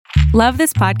Love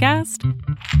this podcast?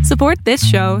 Support this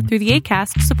show through the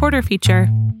Acast supporter feature.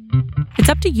 It's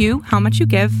up to you how much you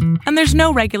give, and there's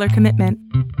no regular commitment.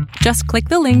 Just click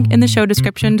the link in the show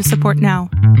description to support now.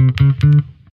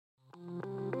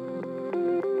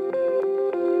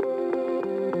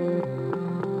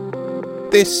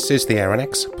 This is the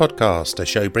Aranex podcast, a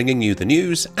show bringing you the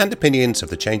news and opinions of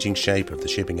the changing shape of the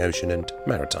shipping ocean and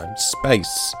maritime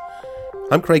space.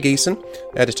 I'm Craig Eason,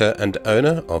 editor and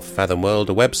owner of Fathom World,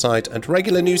 a website and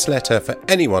regular newsletter for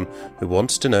anyone who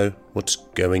wants to know what's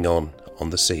going on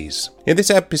the seas. In this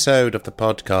episode of the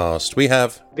podcast, we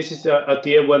have... This is an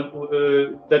idea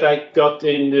that I got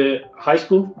in high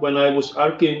school when I was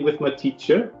arguing with my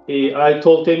teacher. I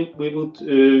told him we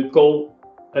would go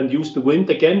and use the wind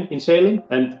again in sailing,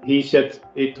 and he said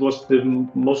it was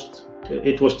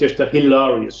just a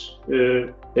hilarious.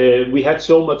 We had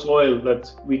so much oil that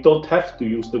we don't have to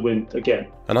use the wind again.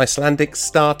 An Icelandic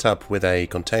startup with a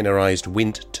containerised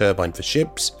wind turbine for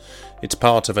ships. It's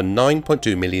part of a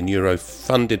 €9.2 million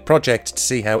funded project to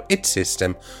see how its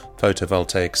system,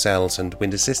 photovoltaic cells and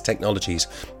wind assist technologies,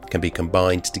 can be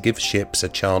combined to give ships a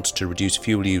chance to reduce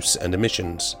fuel use and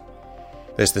emissions.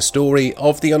 There's the story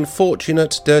of the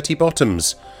unfortunate Dirty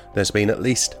Bottoms. There's been at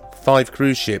least 5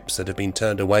 cruise ships that have been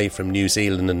turned away from New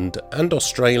Zealand and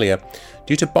Australia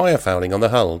due to biofouling on the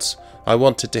hulls. I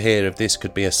wanted to hear if this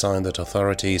could be a sign that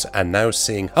authorities are now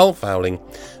seeing hull fouling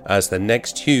as the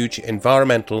next huge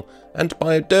environmental and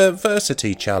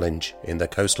biodiversity challenge in the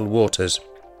coastal waters.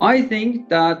 I think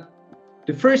that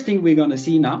the first thing we're going to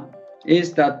see now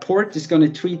is that port is going to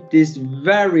treat this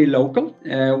very local,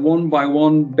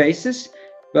 one-by-one basis.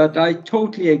 But I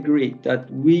totally agree that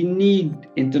we need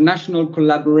international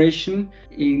collaboration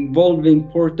involving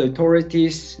port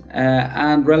authorities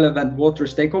and relevant water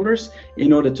stakeholders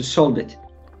in order to solve it.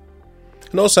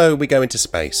 And also we go into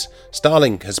space.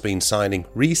 Starlink has been signing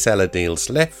reseller deals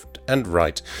left and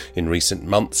right in recent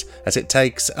months as it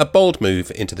takes a bold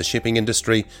move into the shipping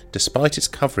industry despite its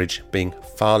coverage being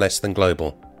far less than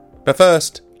global. But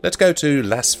first, let's go to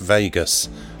Las Vegas.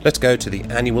 Let's go to the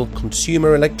annual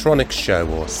Consumer Electronics Show,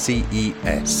 or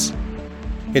CES.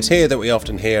 It's here that we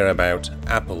often hear about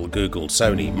Apple, Google,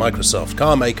 Sony, Microsoft,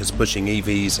 car makers pushing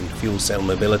EVs and fuel cell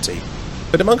mobility.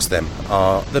 But amongst them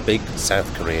are the big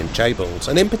South Korean chaebols,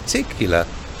 and in particular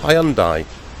Hyundai,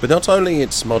 but not only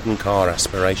its modern car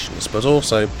aspirations, but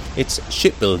also its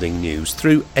shipbuilding news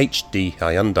through HD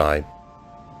Hyundai.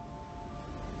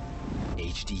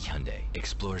 HD Hyundai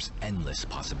explores endless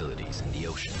possibilities in the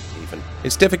ocean.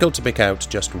 It's difficult to pick out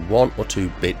just one or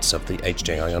two bits of the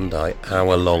HD Hyundai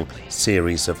hour-long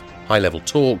series of high-level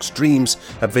talks, dreams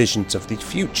and visions of the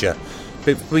future.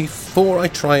 But before I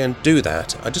try and do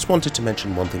that, I just wanted to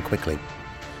mention one thing quickly.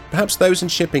 Perhaps those in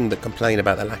shipping that complain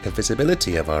about the lack of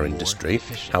visibility of our industry,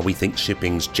 how we think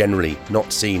shipping's generally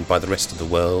not seen by the rest of the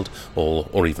world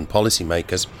or even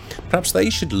policymakers, perhaps they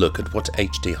should look at what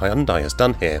HD Hyundai has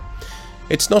done here.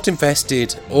 It's not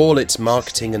invested all its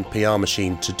marketing and PR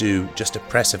machine to do just a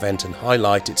press event and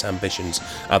highlight its ambitions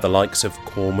at the likes of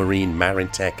Core Marine,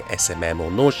 Marintech, SMM or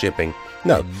North Shipping.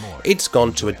 No, it's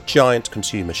gone to a giant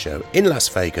consumer show in Las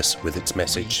Vegas with its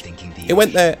message. It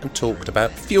went there and talked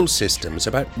about fuel systems,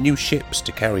 about new ships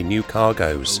to carry new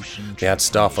cargoes. They had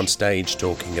staff on stage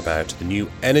talking about the new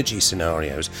energy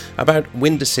scenarios, about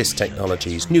wind assist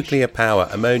technologies, nuclear power,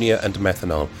 ammonia and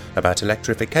methanol, about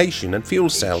electrification and fuel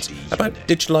cells, about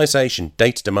digitalisation,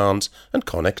 data demands and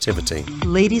connectivity.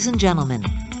 Ladies and gentlemen,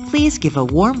 please give a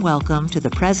warm welcome to the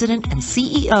President and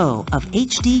CEO of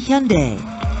HD Hyundai,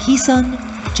 Ki-Sun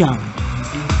Jung.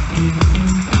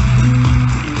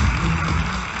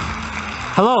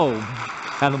 Hello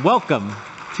and welcome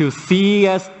to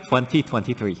CES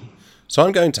 2023. So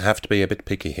I'm going to have to be a bit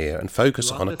picky here and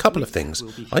focus on a couple of things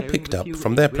I picked up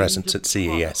from their presence at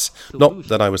CES. Not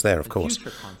that I was there, of course.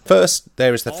 First,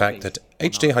 there is the fact that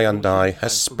HD Hyundai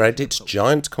has spread its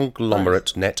giant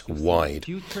conglomerate net wide,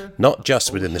 not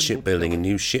just within the shipbuilding and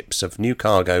new ships of new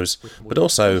cargoes, but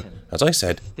also, as I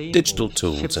said, digital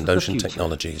tools and ocean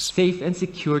technologies. Safe and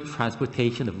secure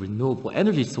transportation of renewable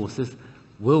energy sources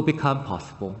will become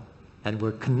possible, and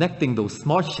we're connecting those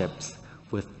smart ships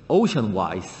with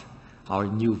OceanWise, our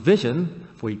new vision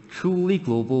for a truly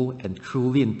global and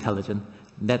truly intelligent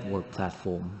network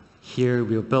platform. Here,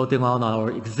 we're building on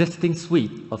our existing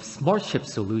suite of smart ship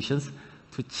solutions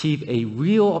to achieve a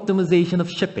real optimization of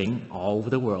shipping all over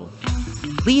the world.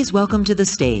 Please welcome to the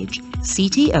stage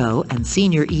CTO and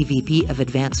Senior EVP of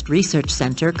Advanced Research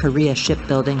Center, Korea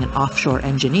Shipbuilding and Offshore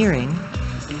Engineering,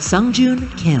 Sungjoon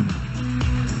Kim.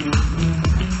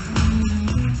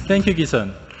 Thank you,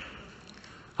 Ki-Sun.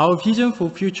 Our vision for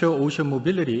future ocean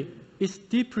mobility is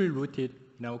deeply rooted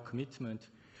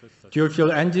Dual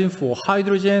fuel engine for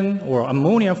hydrogen or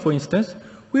ammonia, for instance,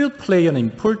 will play an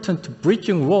important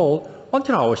bridging role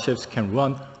until our ships can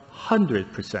run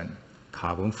 100%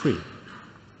 carbon-free.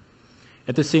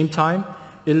 At the same time,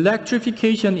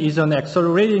 electrification is an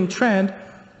accelerating trend,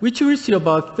 which will see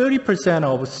about 30%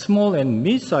 of small and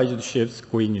mid-sized ships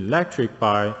going electric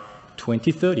by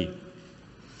 2030.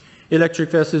 Electric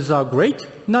vessels are great,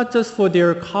 not just for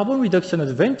their carbon reduction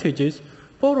advantages,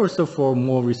 but also for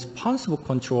more responsible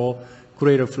control,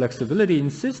 greater flexibility in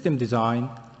system design,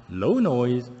 low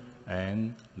noise,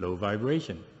 and low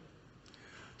vibration.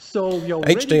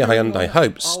 HD Hyundai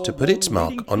hopes to put its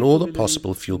mark on all the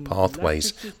possible fuel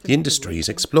pathways the industry is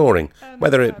exploring,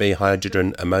 whether it be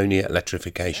hydrogen, ammonia,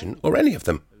 electrification, or any of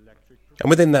them.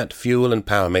 And within that fuel and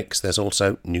power mix, there's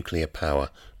also nuclear power,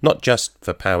 not just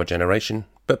for power generation,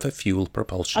 but for fuel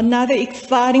propulsion. Another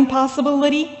exciting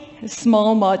possibility is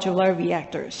small modular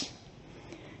reactors.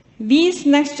 These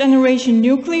next-generation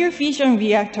nuclear fission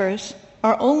reactors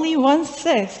are only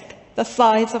 1/6 the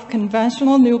size of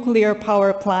conventional nuclear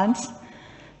power plants,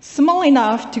 small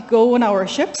enough to go on our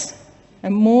ships,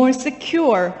 and more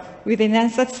secure with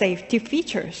enhanced safety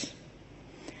features.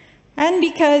 And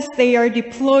because they are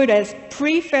deployed as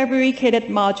prefabricated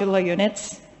modular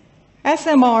units,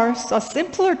 SMRs are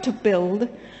simpler to build,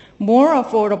 more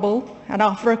affordable, and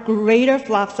offer greater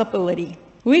flexibility.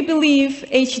 We believe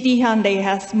HD Hyundai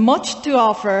has much to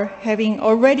offer, having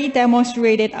already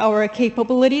demonstrated our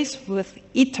capabilities with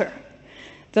ITER,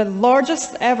 the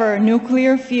largest ever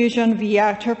nuclear fusion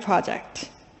reactor project.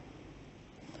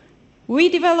 We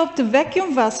developed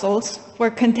vacuum vessels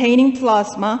for containing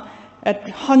plasma at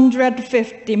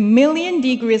 150 million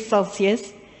degrees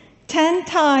Celsius, 10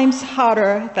 times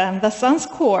hotter than the sun's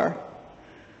core,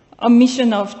 a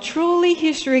mission of truly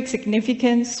historic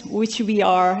significance which we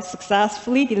are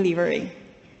successfully delivering.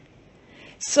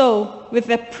 So, with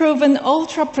a proven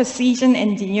ultra-precision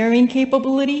engineering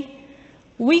capability,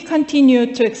 we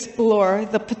continue to explore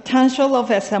the potential of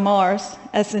SMRs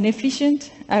as an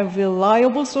efficient and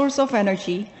reliable source of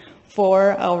energy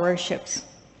for our ships.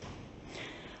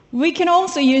 We can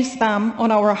also use them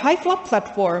on our HyFlow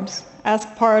platforms as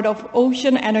part of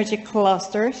ocean energy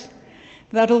clusters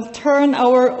that will turn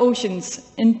our oceans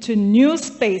into new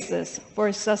spaces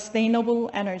for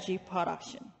sustainable energy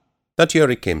production. That's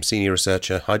Yuri Kim, Senior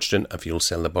Researcher, Hydrogen and Fuel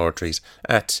Cell Laboratories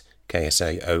at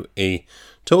KSAOE,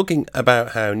 talking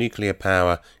about how nuclear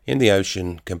power in the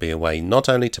ocean can be a way not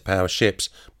only to power ships,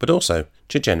 but also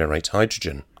to generate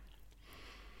hydrogen.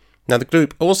 Now, the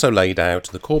group also laid out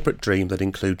the corporate dream that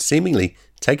includes seemingly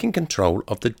taking control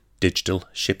of the digital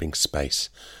shipping space.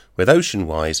 With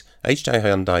OceanWise, HD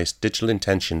Hyundai's digital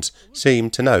intentions seem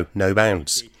to know no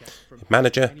bounds.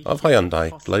 Manager of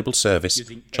Hyundai Global Service,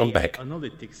 John Beck.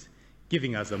 Analytics,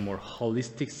 giving us a more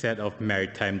holistic set of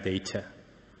maritime data.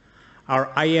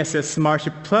 Our ISS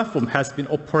Smartship platform has been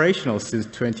operational since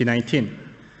 2019,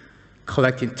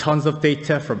 collecting tons of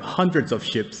data from hundreds of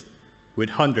ships, with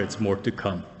hundreds more to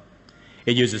come.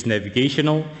 It uses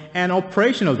navigational and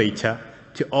operational data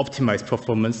to optimize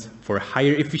performance for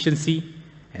higher efficiency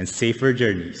and safer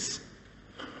journeys.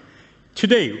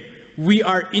 Today, we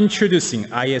are introducing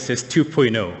ISS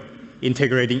 2.0,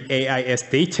 integrating AIS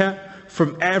data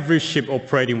from every ship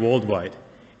operating worldwide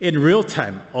in real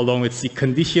time, along with sea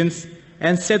conditions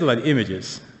and satellite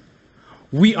images.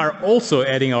 We are also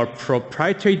adding our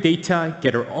proprietary data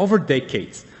gathered over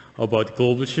decades about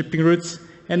global shipping routes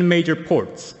and major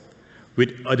ports.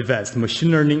 With advanced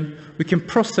machine learning, we can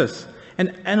process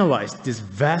and analyze this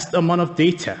vast amount of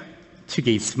data to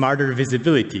gain smarter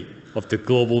visibility of the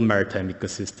global maritime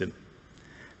ecosystem.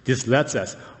 This lets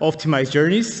us optimize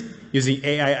journeys using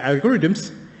AI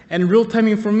algorithms and real-time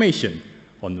information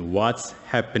on what's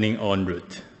happening en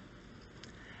route.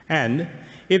 And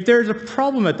if there's a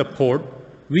problem at the port,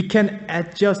 we can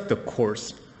adjust the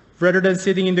course rather than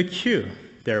sitting in the queue,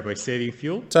 thereby saving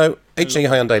fuel. So, HD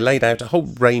Hyundai laid out a whole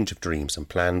range of dreams and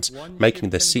plans, making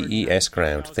the CES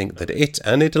crowd think that it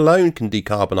and it alone can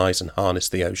decarbonise and harness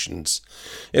the oceans.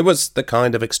 It was the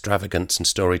kind of extravagance and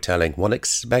storytelling one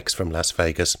expects from Las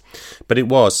Vegas, but it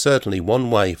was certainly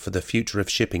one way for the future of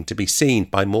shipping to be seen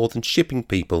by more than shipping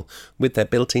people with their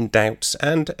built-in doubts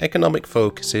and economic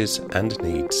focuses and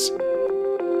needs.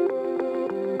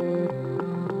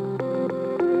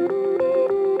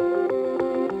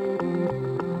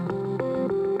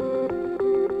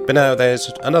 But now there's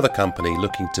another company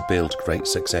looking to build great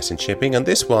success in shipping, and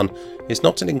this one is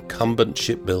not an incumbent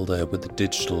shipbuilder with the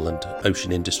digital and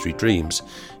ocean industry dreams.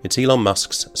 It's Elon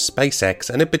Musk's SpaceX,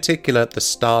 and in particular the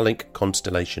Starlink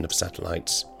constellation of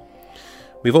satellites.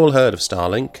 We've all heard of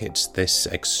Starlink. It's this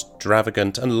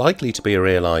extravagant and likely to be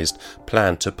realised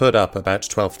plan to put up about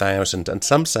 12,000 and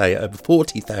some say over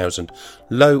 40,000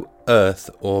 low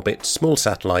Earth orbit small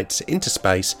satellites into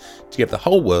space to give the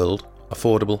whole world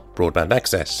affordable broadband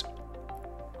access.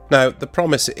 Now, the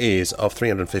promise is of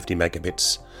 350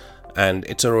 megabits, and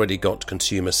it's already got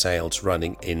consumer sales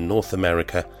running in North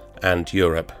America and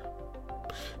Europe.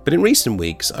 But in recent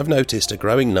weeks, I've noticed a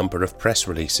growing number of press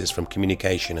releases from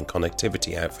communication and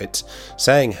connectivity outfits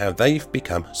saying how they've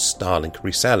become Starlink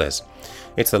resellers.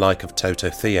 It's the like of Toto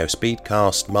Theo,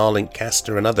 Speedcast, Marlink,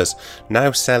 Castor and others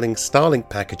now selling Starlink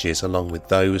packages along with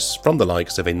those from the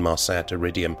likes of Inmarsat,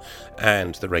 Iridium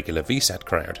and the regular VSAT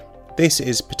crowd. This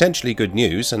is potentially good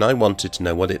news, and I wanted to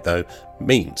know what it though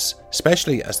means,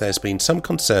 especially as there's been some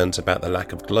concerns about the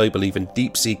lack of global, even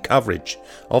deep-sea coverage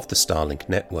of the Starlink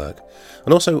network,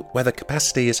 and also whether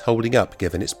capacity is holding up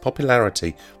given its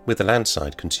popularity with the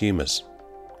landside consumers.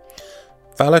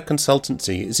 Valor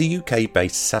Consultancy is a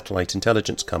UK-based satellite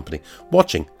intelligence company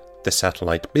watching the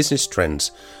satellite business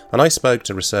trends, and I spoke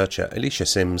to researcher Alicia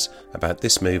Sims about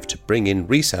this move to bring in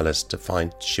resellers to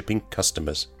find shipping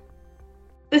customers.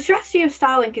 The strategy of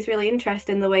Starlink is really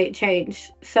interesting, the way it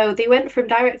changed. So they went from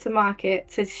direct to market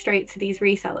to straight to these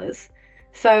resellers.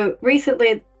 So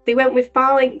recently they went with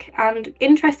Marlink and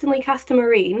interestingly Castor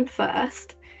Marine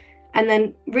first. And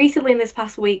then recently in this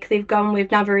past week, they've gone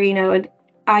with Navarino and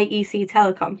IEC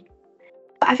Telecom.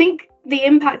 I think the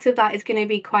impact of that is going to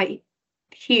be quite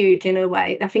huge in a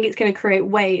way. I think it's going to create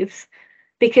waves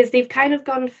because they've kind of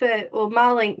gone for, well,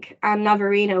 Marlink and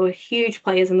Navarino are huge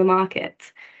players in the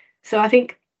market. So I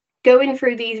think going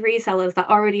through these resellers that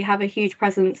already have a huge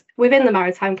presence within the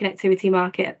maritime connectivity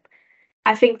market,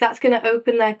 I think that's going to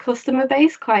open their customer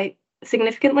base quite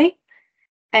significantly.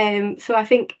 So I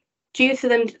think due to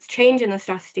them changing the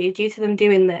strategy, due to them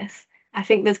doing this, I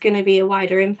think there's going to be a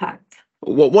wider impact.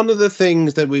 Well, one of the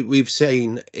things that we've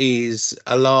seen is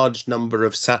a large number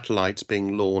of satellites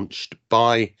being launched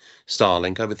by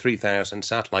Starlink, over 3,000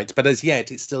 satellites, but as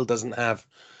yet it still doesn't have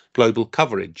global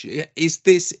coverage. Is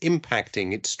this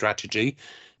impacting its strategy?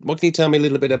 What can you tell me a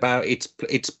little bit about its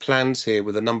plans here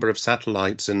with a number of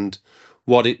satellites and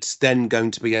what it's then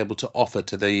going to be able to offer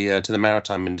to the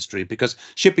maritime industry? Because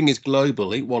shipping is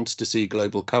global, it wants to see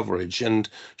global coverage, and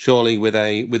surely with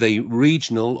a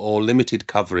regional or limited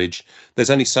coverage, there's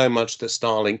only so much that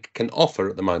Starlink can offer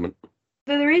at the moment.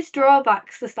 So there is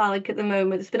drawbacks to Starlink at the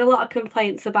moment. There's been a lot of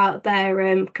complaints about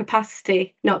their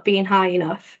capacity not being high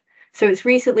enough. So it's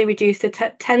recently reduced to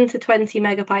 10 to 20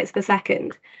 megabytes per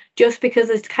second, just because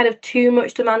there's kind of too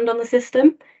much demand on the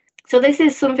system. So this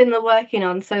is something they're working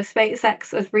on. So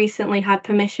SpaceX has recently had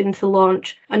permission to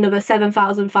launch another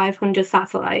 7,500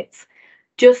 satellites,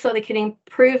 just so they can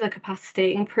improve their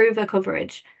capacity, improve their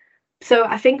coverage. So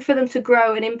I think for them to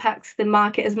grow and impact the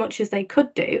market as much as they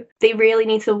could do, they really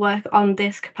need to work on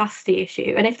this capacity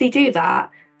issue. And if they do that,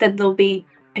 then there'll be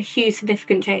a huge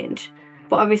significant change.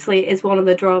 But obviously it is one of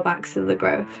the drawbacks of the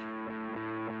growth.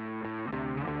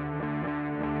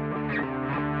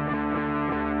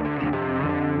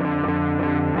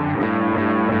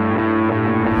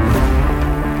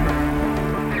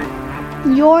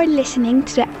 You're listening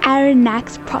to the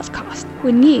Aeronax podcast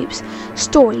with news,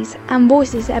 stories and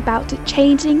voices about the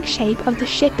changing shape of the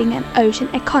shipping and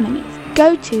ocean economies.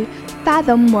 Go to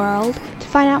Fathom World to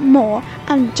find out more,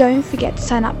 and don't forget to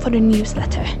sign up for the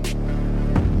newsletter.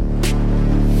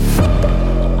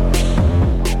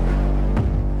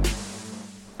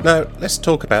 Now, let's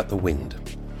talk about the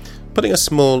wind. Putting a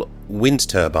small wind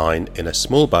turbine in a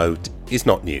small boat is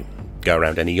not new. Go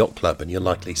around any yacht club and you'll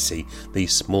likely see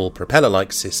these small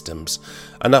propeller-like systems,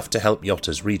 enough to help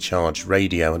yachters recharge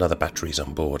radio and other batteries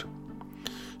on board.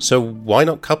 So why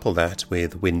not couple that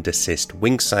with wind assist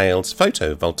wing sails,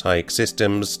 photovoltaic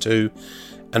systems too,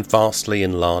 and vastly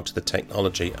enlarge the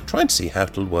technology and try and see how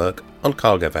it'll work on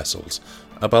cargo vessels,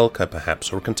 a bulker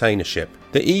perhaps, or a container ship.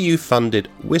 The EU-funded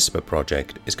Whisper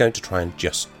project is going to try and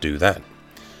just do that.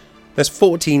 There's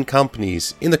 14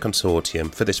 companies in the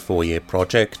consortium for this 4-year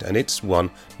project, and it's won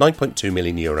 €9.2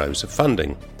 million of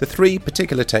funding. The three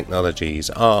particular technologies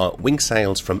are wing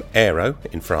sails from Aero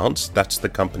in France, that's the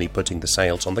company putting the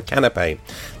sails on the Canopée,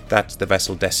 that's the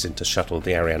vessel destined to shuttle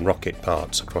the Ariane rocket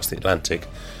parts across the Atlantic,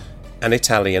 an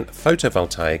Italian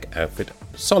photovoltaic outfit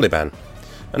Soliban,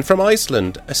 and from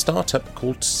Iceland a startup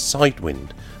called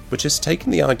Sidewind, which has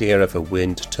taken the idea of a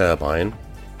wind turbine,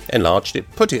 enlarged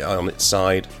it, put it on its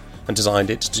side, and designed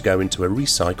it to go into a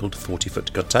recycled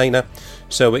 40-foot container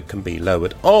so it can be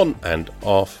lowered on and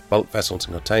off bulk vessels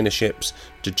and container ships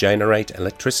to generate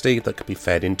electricity that can be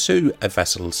fed into a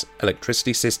vessel's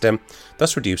electricity system,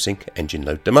 thus reducing engine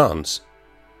load demands.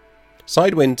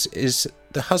 Sidewind is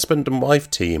the husband and wife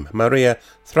team, Maria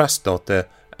Þrastardóttir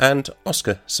and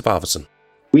Oscar Svavarson.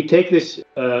 We take this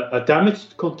a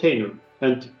damaged container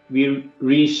and we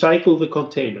recycle the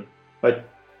container by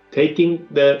taking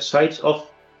the sides off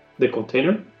the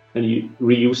container and you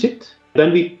reuse it.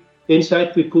 Then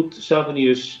inside we put 7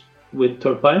 years wind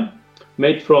turbine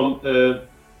made from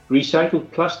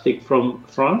recycled plastic from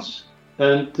France,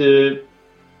 and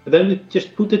then we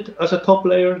just put it as a top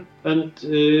layer and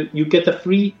you get a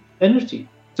free energy.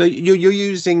 So you're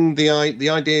using the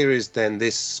idea is then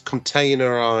this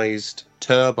containerized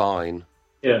turbine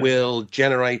will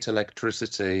generate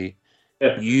electricity.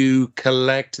 Yeah. You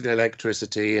collect the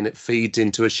electricity and it feeds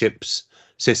into a ship's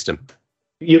system.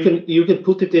 You can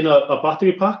put it in a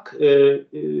battery pack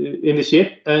in the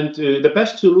ship, and the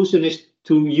best solution is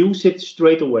to use it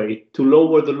straight away to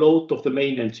lower the load of the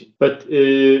main engine. But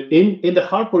in the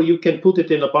harbor, you can put it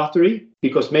in a battery,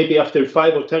 because maybe after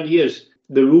 5 or 10 years,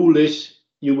 the rule is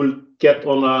you will get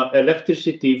on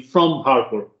electricity from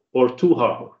harbor or to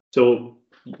harbor. So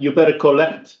you better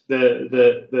collect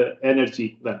the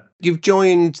energy then. You've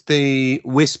joined the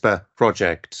Whisper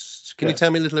project. Can you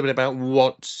tell me a little bit about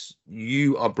what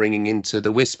you are bringing into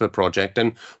the Whisper project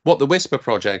and what the Whisper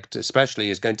project especially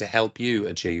is going to help you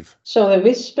achieve? So the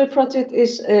Whisper project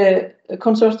is a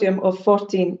consortium of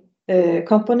 14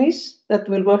 companies that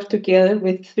will work together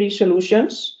with 3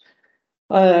 solutions,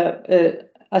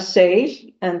 a sail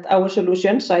and our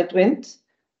solution, Sidewind,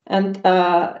 and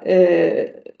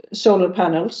solar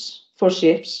panels for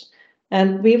ships.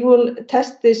 And we will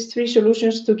test these 3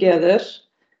 solutions together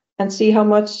and see how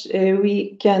much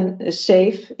we can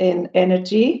save in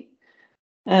energy.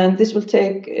 And this will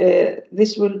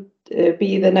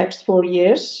be the next 4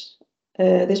 years,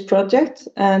 this project.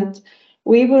 And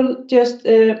we will just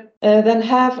then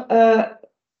have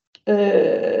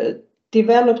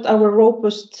developed our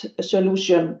robust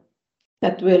solution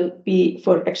that will be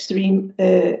for extreme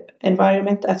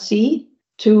environment at sea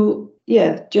to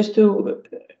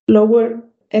lower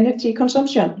energy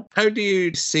consumption. How do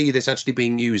you see this actually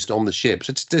being used on the ships?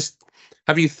 It's just,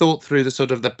 have you thought through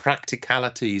the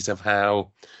practicalities of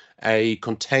how a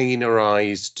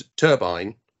containerized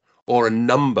turbine or a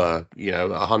number,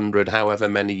 100, however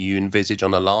many you envisage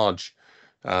on a large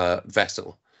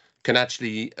vessel, can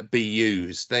actually be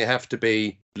used? They have to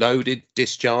be loaded,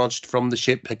 discharged from the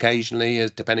ship occasionally,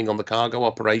 depending on the cargo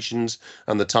operations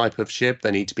and the type of ship.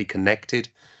 They need to be connected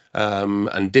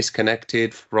and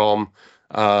disconnected from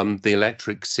the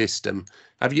electric system.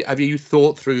 Have you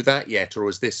thought through that yet, or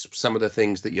is this some of the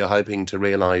things that you're hoping to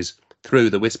realise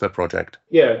through the Whisper project?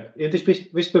 Yeah, in this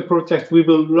Whisper project we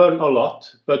will learn a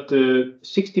lot, but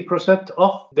 60%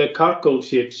 of the cargo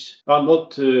ships are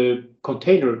not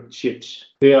container ships.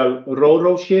 They are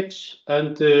ro-ro ships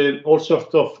and all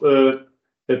sorts of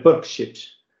bulk ships.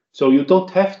 So you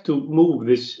don't have to move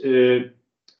this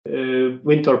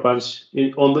wind turbines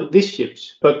on these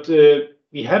ships, but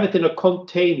we have it in a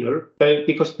container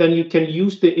because then you can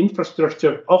use the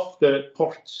infrastructure of the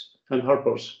ports and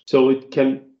harbors. So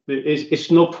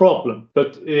it's no problem,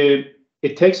 but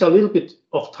it takes a little bit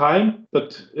of time,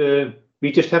 but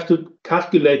we just have to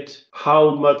calculate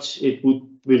how much it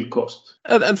will cost.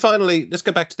 And finally, let's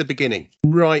go back to the beginning,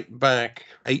 right back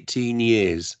 18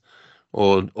 years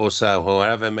or so,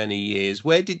 however many years.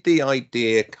 Where did the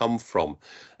idea come from?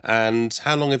 And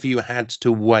how long have you had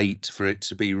to wait for it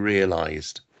to be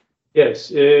realised? Yes,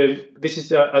 this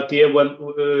is an idea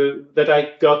that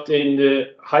I got in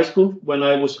high school when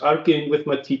I was arguing with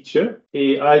my teacher.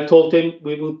 I told him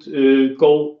we would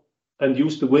go and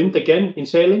use the wind again in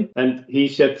sailing, and he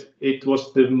said it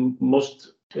was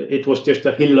just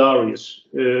a hilarious.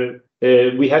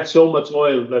 We had so much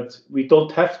oil that we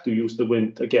don't have to use the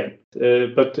wind again.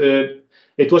 But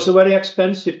it was very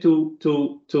expensive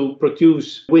to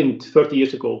produce wind 30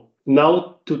 years ago.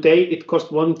 Now, today, it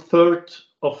costs 1/3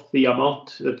 of the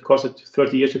amount that cost it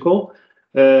 30 years ago.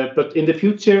 But in the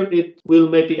future, it will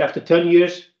maybe after 10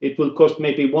 years, it will cost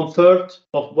maybe 1/3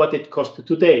 of what it costs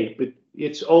today. But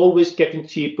it's always getting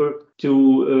cheaper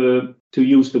to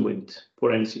use the wind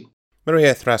for energy.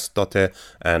 Maria Þrastardóttir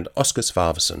and Oscar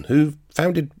Svavarson, who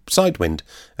founded Sidewind,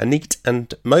 a neat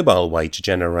and mobile way to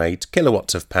generate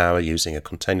kilowatts of power using a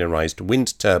containerised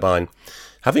wind turbine,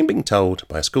 having been told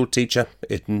by a school teacher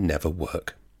it'd never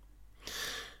work.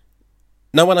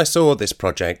 Now, when I saw this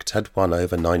project had won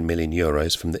over €9 million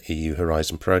from the EU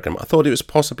Horizon programme, I thought it was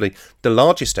possibly the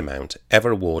largest amount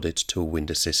ever awarded to a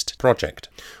wind assist project.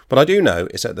 What I do know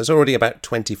is that there's already about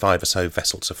 25 or so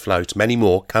vessels afloat, many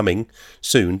more coming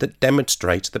soon, that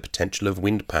demonstrate the potential of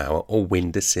wind power or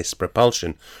wind assist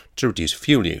propulsion to reduce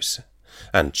fuel use.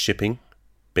 And shipping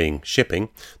being shipping,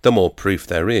 the more proof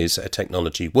there is a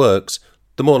technology works,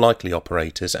 the more likely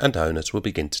operators and owners will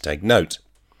begin to take note.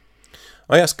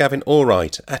 I asked Gavin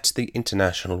Allwright at the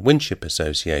International Windship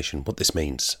Association what this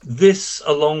means. This,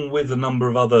 along with a number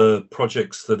of other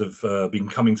projects that have been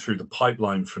coming through the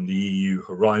pipeline from the EU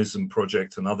Horizon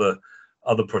project and other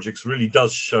projects, really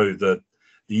does show that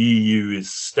the EU is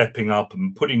stepping up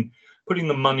and putting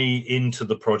the money into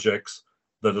the projects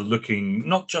that are looking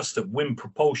not just at wind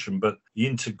propulsion, but the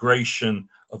integration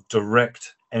of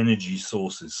direct energy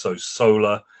sources, so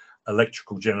solar,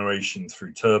 electrical generation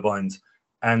through turbines,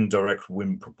 and direct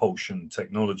wind propulsion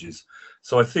technologies.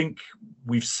 So I think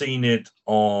we've seen it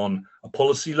on a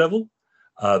policy level,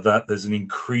 that there's an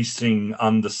increasing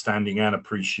understanding and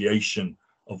appreciation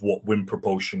of what wind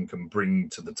propulsion can bring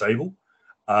to the table.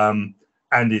 And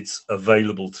it's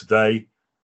available today.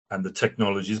 And the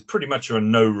technology is pretty much a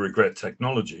no-regret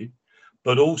technology.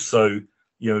 But also,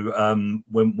 when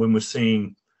we're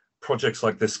seeing projects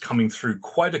like this coming through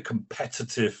quite a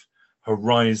competitive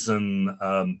Horizon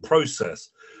process,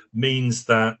 means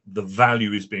that the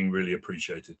value is being really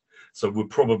appreciated. So we're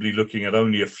probably looking at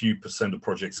only a few % of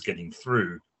projects getting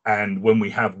through. And when we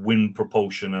have wind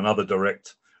propulsion and other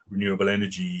direct renewable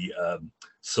energy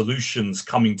solutions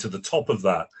coming to the top of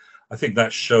that, I think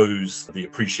that shows the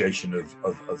appreciation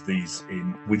of these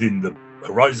within the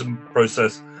Horizon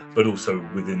process, but also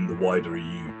within the wider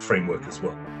EU framework as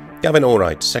well. Gavin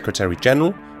Allwright, Secretary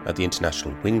General at the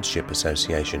International Windship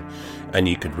Association, and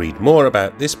you could read more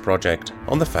about this project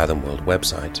on the Fathom World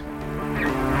website.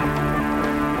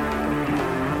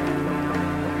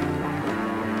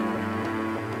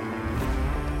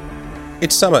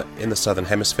 It's summer in the Southern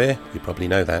Hemisphere, you probably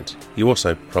know that. You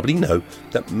also probably know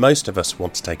that most of us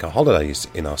want to take our holidays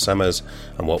in our summers,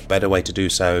 and what better way to do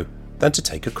so than to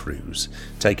take a cruise,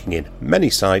 taking in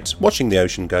many sights, watching the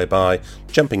ocean go by,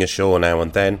 jumping ashore now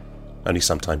and then, only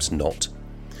sometimes not.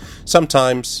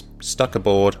 Sometimes stuck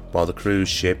aboard while the cruise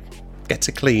ship gets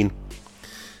a clean.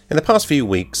 In the past few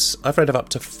weeks, I've read of up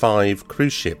to 5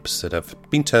 cruise ships that have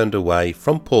been turned away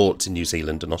from ports in New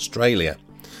Zealand and Australia.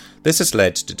 This has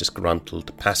led to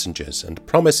disgruntled passengers and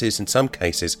promises in some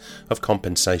cases of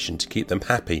compensation to keep them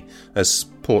happy as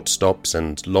port stops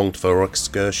and longed-for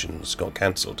excursions got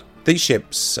cancelled. These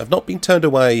ships have not been turned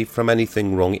away from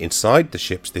anything wrong inside the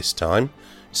ships this time.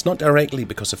 It's not directly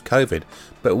because of COVID,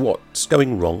 but what's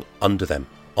going wrong under them,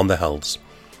 on the hulls.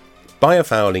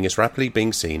 Biofouling is rapidly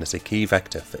being seen as a key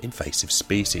vector for invasive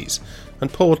species,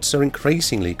 and ports are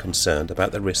increasingly concerned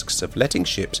about the risks of letting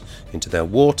ships into their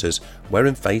waters where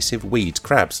invasive weeds,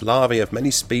 crabs, larvae of many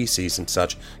species and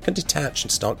such can detach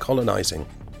and start colonising.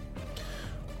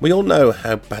 We all know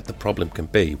how bad the problem can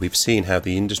be. We've seen how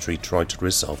the industry tried to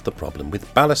resolve the problem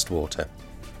with ballast water.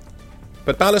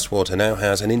 But ballast water now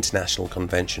has an international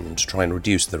convention to try and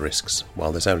reduce the risks,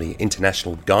 while there's only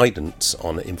international guidance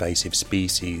on invasive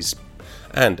species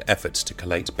and efforts to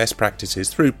collate best practices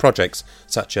through projects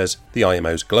such as the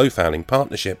IMO's Globefouling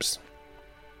partnerships.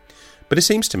 But it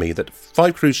seems to me that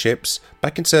 5 cruise ships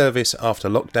back in service after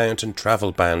lockdowns and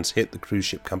travel bans hit the cruise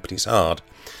ship companies hard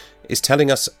is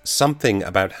telling us something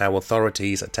about how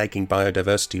authorities are taking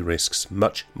biodiversity risks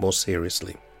much more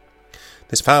seriously.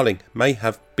 This fouling may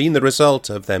have been the result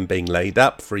of them being laid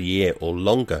up for a year or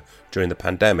longer during the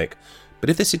pandemic, but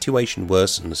if the situation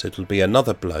worsens, it'll be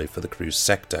another blow for the cruise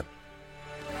sector.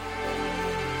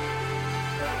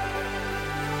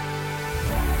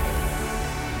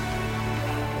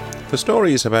 The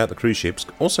stories about the cruise ships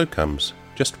also comes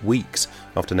just weeks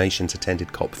after nations attended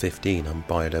COP15 on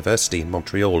biodiversity in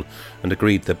Montreal and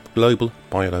agreed the Global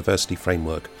Biodiversity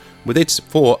Framework, with its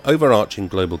 4 overarching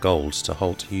global goals to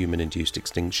halt human-induced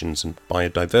extinctions and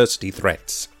biodiversity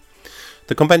threats.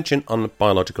 The Convention on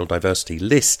Biological Diversity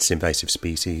lists invasive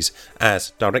species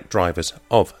as direct drivers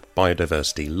of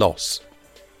biodiversity loss.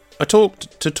 I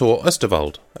talked to Tor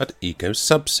Osterwald at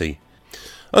EcoSubsea.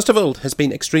 Osterwald has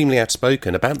been extremely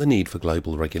outspoken about the need for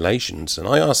global regulations, and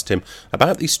I asked him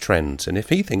about these trends and if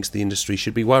he thinks the industry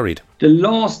should be worried. The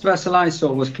last vessel I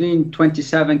saw was cleaned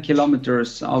 27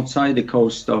 kilometers outside the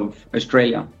coast of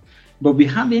Australia. But we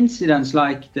have incidents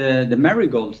like the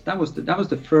Marigold. That was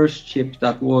the first ship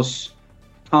that was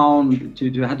found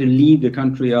to have to leave the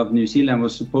country of New Zealand,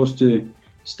 was supposed to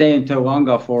stay in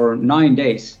Tauranga for 9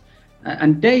 days.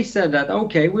 And they said that,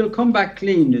 okay, we'll come back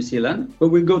clean, New Zealand, but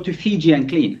we'll go to Fiji and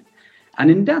clean. And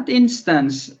in that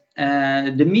instance,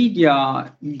 the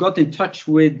media got in touch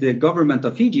with the government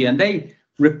of Fiji, and they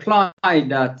replied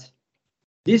that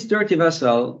this dirty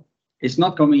vessel is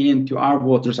not coming into our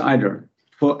waters either.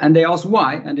 And they asked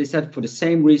why, and they said for the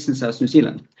same reasons as New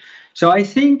Zealand. So I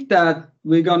think that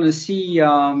we're going to see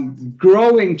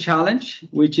growing challenge,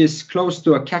 which is close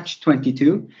to a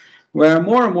catch-22, where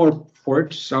more and more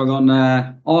ports are going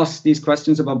to ask these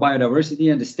questions about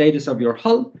biodiversity and the status of your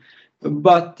hull.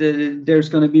 But there's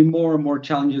going to be more and more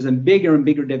challenges and bigger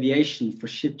deviation for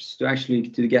ships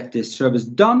to get this service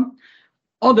done.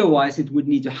 Otherwise, it would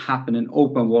need to happen in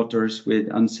open waters with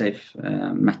unsafe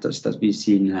methods that we've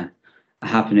seen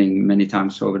happening many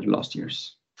times over the last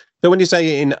years. So when you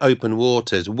say in open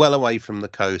waters, well away from the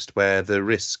coast where the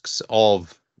risks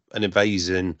of an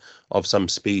invasion of some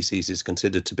species is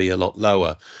considered to be a lot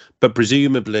lower, but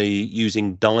presumably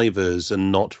using divers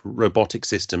and not robotic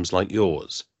systems like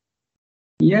yours.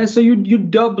 Yeah, so you're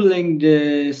doubling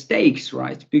the stakes,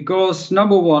 right? Because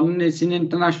number one, it's in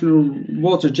international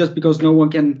water just because no one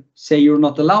can say you're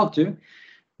not allowed to.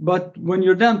 But when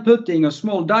you're then putting a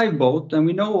small dive boat, and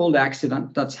we know all the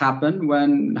accident that's happened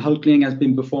when hull cleaning has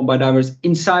been performed by divers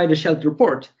inside a shelter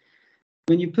port,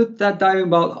 when you put that diving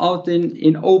boat out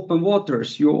in open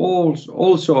waters, you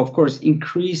also, of course,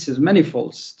 increases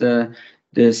manifolds the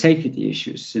safety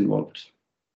issues involved.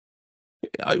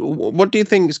 What do you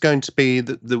think is going to be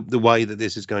the way that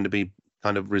this is going to be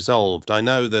kind of resolved? I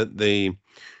know that the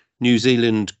New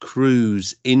Zealand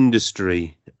cruise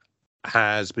industry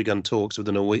has begun talks with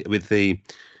the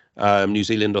New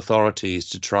Zealand authorities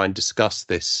to try and discuss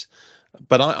this.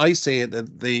 But I see it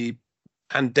that the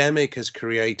pandemic has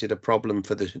created a problem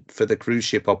for the cruise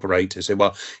ship operators who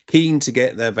are keen to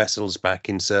get their vessels back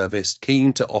in service,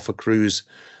 keen to offer cruise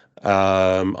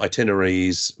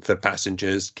itineraries for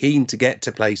passengers, keen to get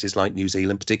to places like New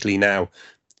Zealand, particularly now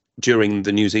during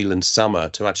the New Zealand summer,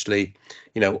 to actually,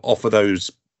 offer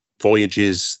those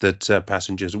voyages that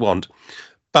passengers want.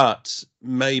 But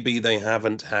maybe they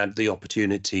haven't had the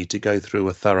opportunity to go through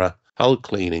a thorough hull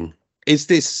cleaning.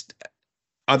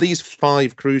 Are these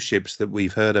 5 cruise ships that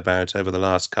we've heard about over the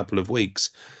last couple of weeks,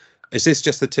 is this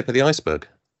just the tip of the iceberg?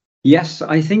 Yes,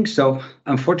 I think so.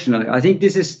 Unfortunately, I think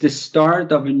this is the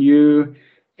start of a new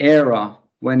era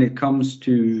when it comes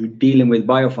to dealing with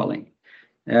biofouling.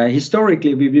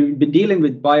 Historically, we've been dealing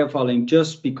with biofouling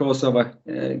just because of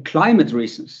climate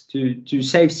reasons, to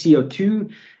save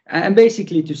CO2 and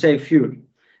basically to save fuel.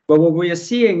 But what we are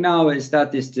seeing now is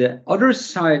that is the other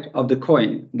side of the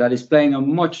coin that is playing a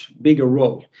much bigger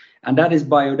role, and that is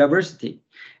biodiversity.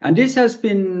 And this has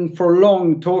been for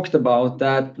long talked about,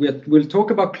 that we'll talk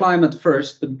about climate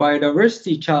first, but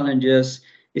biodiversity challenges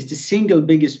is the single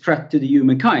biggest threat to the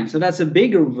humankind. So that's a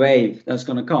bigger wave that's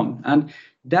going to come. And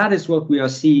that is what we are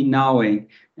seeing now in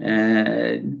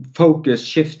focus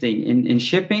shifting in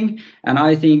shipping. And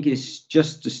I think it's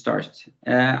just the start.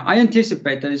 I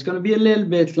anticipate that it's going to be a little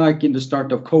bit like in the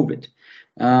start of COVID.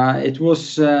 It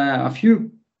was a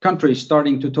few countries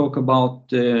starting to talk about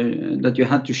that you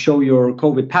had to show your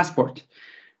COVID passport.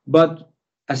 But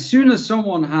as soon as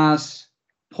someone has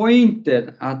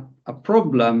pointed at a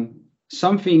problem,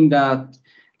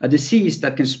 a disease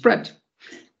that can spread,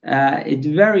 it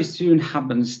very soon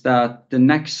happens that the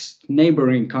next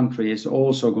neighboring country is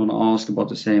also going to ask about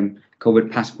the same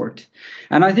COVID passport.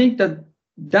 And I think that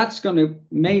that's going to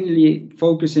mainly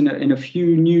focus in a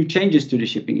few new changes to the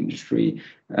shipping industry.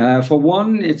 For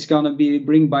one, it's going to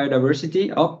bring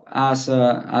biodiversity up as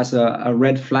a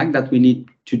red flag that we need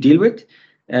to deal with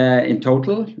in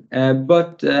total.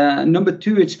 But number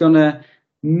two, it's going to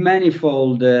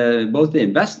manifold both the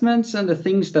investments and the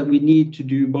things that we need to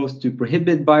do both to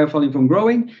prohibit biofouling from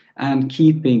growing and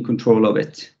keeping control of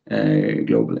it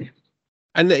globally.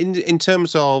 And in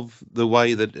terms of the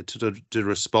way that to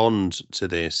respond to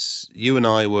this, you and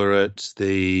I were at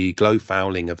the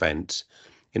GloFouling event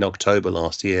in October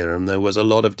last year, and there was a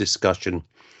lot of discussion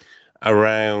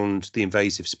around the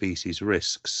invasive species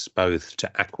risks, both to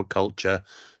aquaculture,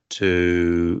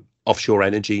 to offshore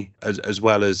energy, as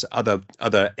well as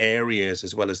other areas,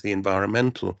 as well as the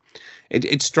environmental.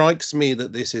 It strikes me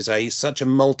that this is such a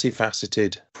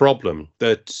multifaceted problem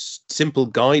that simple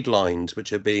guidelines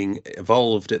which are being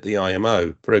evolved at the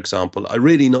IMO, for example, are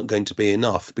really not going to be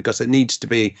enough, because it needs to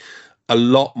be a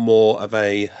lot more of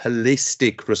a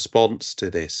holistic response to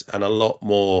this and a lot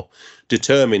more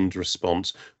determined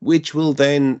response, which will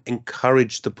then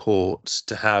encourage the ports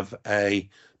to have a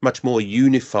much more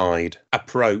unified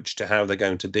approach to how they're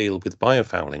going to deal with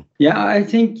biofouling. Yeah, I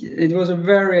think it was a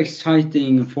very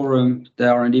exciting forum, the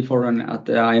R&D forum at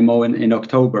the IMO in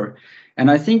October.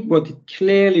 And I think what it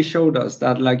clearly showed us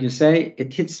that, like you say,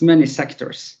 it hits many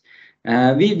sectors.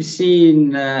 We've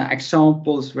seen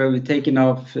examples where we've taken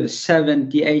off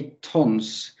 78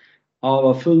 tons of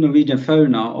a full Norwegian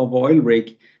fauna of oil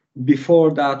rig.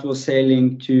 Before that was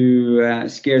sailing to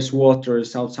scarce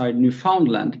waters outside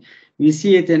Newfoundland. We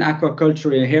see it in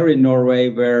aquaculture here in Norway,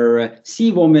 where sea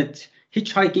vomit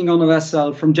hitchhiking on a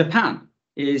vessel from Japan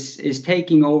is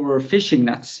taking over fishing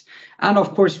nets. And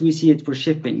of course, we see it for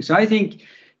shipping. So I think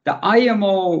the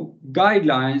IMO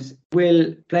guidelines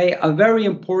will play a very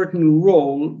important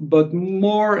role, but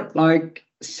more like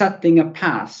setting a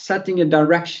path, setting a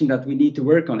direction that we need to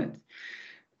work on it.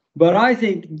 But I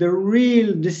think the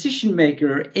real decision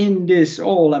maker in this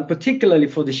all, and particularly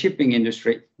for the shipping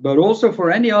industry, but also for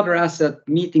any other asset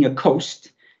meeting a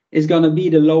coast, is going to be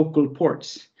the local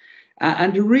ports.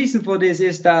 And the reason for this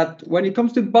is that when it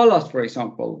comes to ballast, for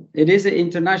example, it is an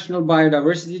international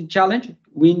biodiversity challenge.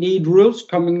 We need rules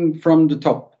coming from the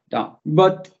top down.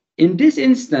 But in this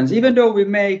instance, even though we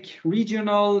make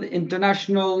regional,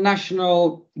 international,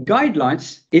 national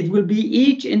guidelines, it will be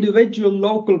each individual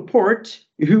local port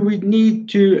who would need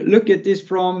to look at this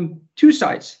from two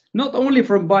sides, not only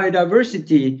from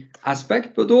biodiversity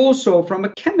aspect, but also from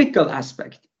a chemical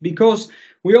aspect, because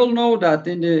we all know that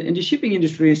in the shipping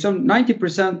industry, some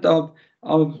 90%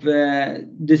 of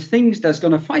the things that's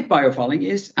going to fight biofouling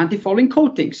is anti-fouling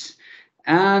coatings.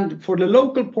 And for the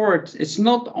local ports, it's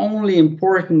not only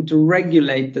important to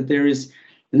regulate that there is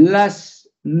less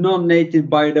non-native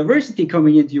biodiversity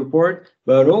coming into your port,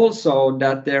 but also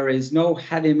that there is no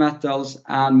heavy metals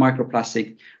and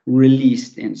microplastic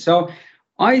released in. So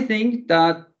I think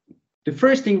that the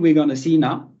first thing we're going to see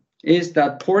now is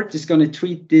that port is going to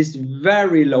treat this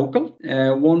very local,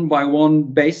 one-by-one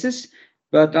basis.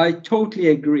 But I totally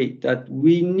agree that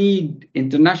we need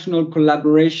international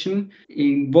collaboration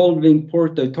involving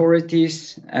port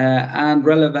authorities and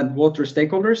relevant water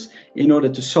stakeholders in order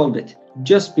to solve it,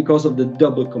 just because of the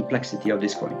double complexity of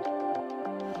this coin.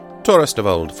 Tore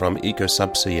Østervold from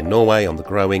EcoSubsea in Norway on the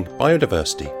growing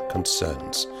biodiversity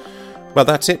concerns. Well,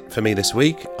 that's it for me this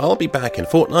week. I'll be back in a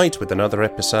fortnight with another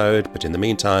episode, but in the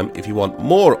meantime, if you want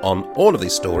more on all of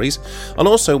these stories, and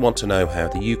also want to know how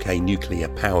the UK Nuclear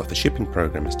Power for Shipping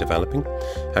programme is developing,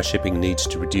 how shipping needs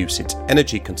to reduce its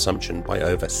energy consumption by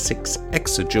over 6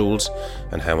 exajoules,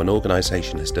 and how an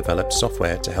organisation has developed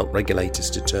software to help regulators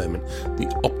determine the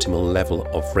optimal level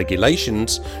of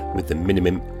regulations with the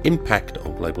minimum impact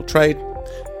on global trade,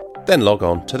 then log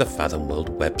on to the Fathom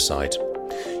World website.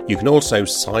 You can also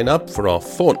sign up for our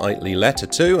fortnightly letter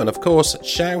too, and of course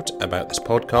shout about this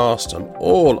podcast and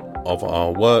all of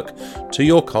our work to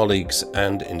your colleagues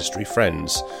and industry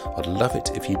friends. I'd love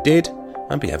it if you did,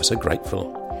 and be ever so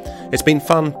grateful. It's been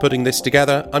fun putting this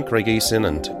together. I'm Craig Eason,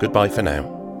 and goodbye for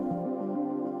now.